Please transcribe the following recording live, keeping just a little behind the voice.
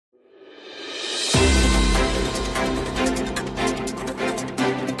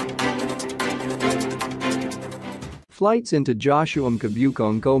Flights into Joshua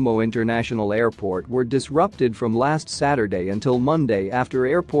Mkabuko International Airport were disrupted from last Saturday until Monday after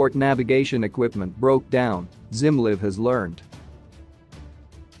airport navigation equipment broke down, ZimLiv has learned.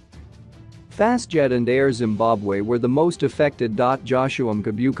 Fastjet and Air Zimbabwe were the most affected. Joshua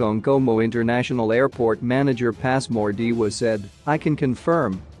Mkabuko International Airport manager Passmore Diwa said, "I can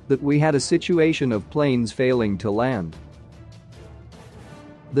confirm that we had a situation of planes failing to land.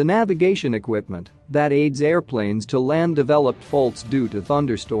 The navigation equipment that aids airplanes to land developed faults due to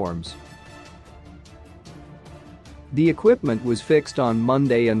thunderstorms. The equipment was fixed on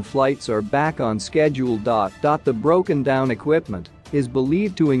Monday and flights are back on schedule. The broken down equipment is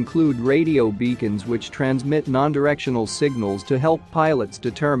believed to include radio beacons which transmit non-directional signals to help pilots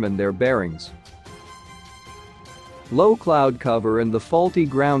determine their bearings. Low cloud cover and the faulty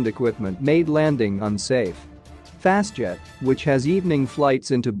ground equipment made landing unsafe. Fastjet, which has evening flights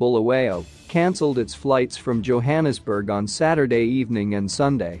into Bulawayo, cancelled its flights from Johannesburg on Saturday evening and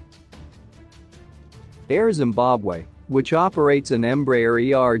Sunday. Air Zimbabwe, which operates an Embraer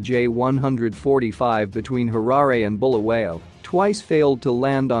ERJ-145 between Harare and Bulawayo, twice failed to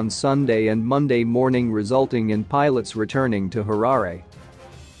land on Sunday and Monday morning, resulting in pilots returning to Harare.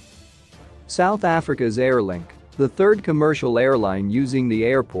 South Africa's Airlink, the third commercial airline using the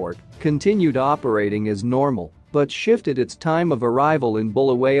airport, continued operating as normal, but shifted its time of arrival in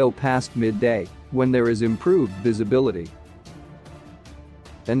Bulawayo past midday, when there is improved visibility.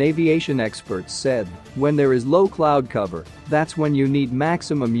 An aviation expert said, "When there is low cloud cover, that's when you need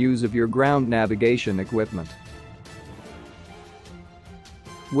maximum use of your ground navigation equipment.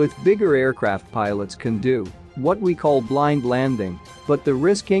 With bigger aircraft, pilots can do what we call blind landing, but the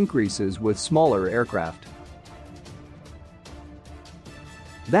risk increases with smaller aircraft.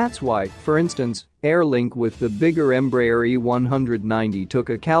 That's why, for instance, Airlink with the bigger Embraer E190 took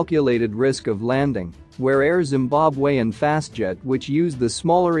a calculated risk of landing, where Air Zimbabwe and Fastjet, which used the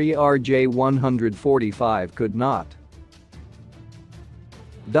smaller ERJ-145, could not."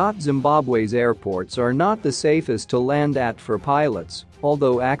 Zimbabwe's airports are not the safest to land at for pilots,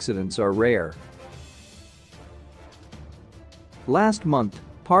 although accidents are rare. Last month,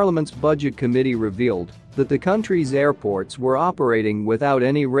 Parliament's Budget Committee revealed that the country's airports were operating without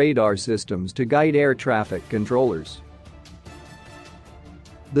any radar systems to guide air traffic controllers.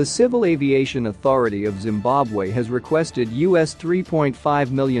 The Civil Aviation Authority of Zimbabwe has requested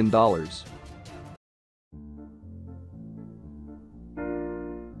 $3.5 million